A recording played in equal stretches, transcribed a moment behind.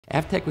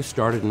AVTECH was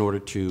started in order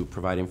to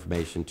provide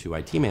information to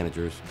IT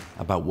managers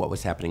about what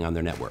was happening on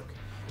their network.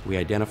 We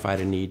identified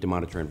a need to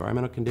monitor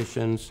environmental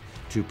conditions,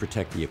 to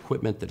protect the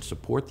equipment that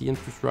support the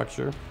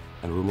infrastructure,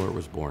 and Room Alert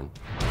was born.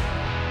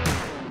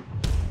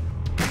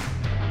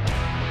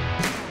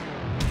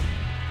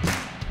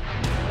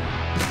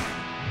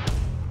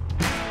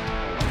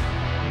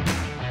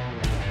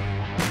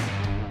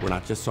 We're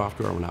not just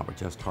software, we're not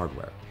just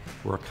hardware.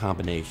 We're a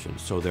combination.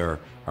 So there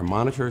are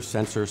monitors,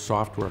 sensors,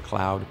 software,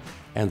 cloud,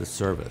 and the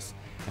service.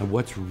 And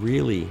what's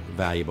really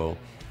valuable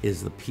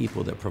is the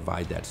people that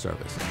provide that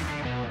service.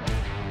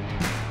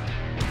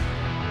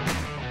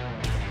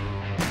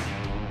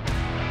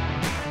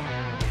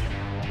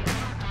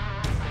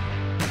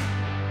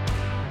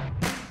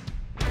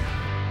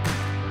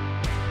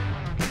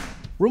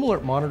 Room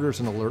Alert monitors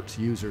and alerts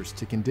users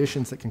to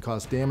conditions that can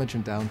cause damage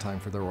and downtime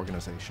for their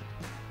organization.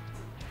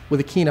 With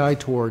a keen eye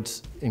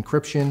towards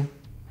encryption,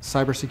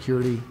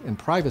 cybersecurity, and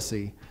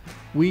privacy,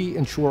 we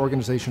ensure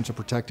organizations are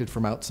protected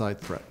from outside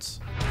threats.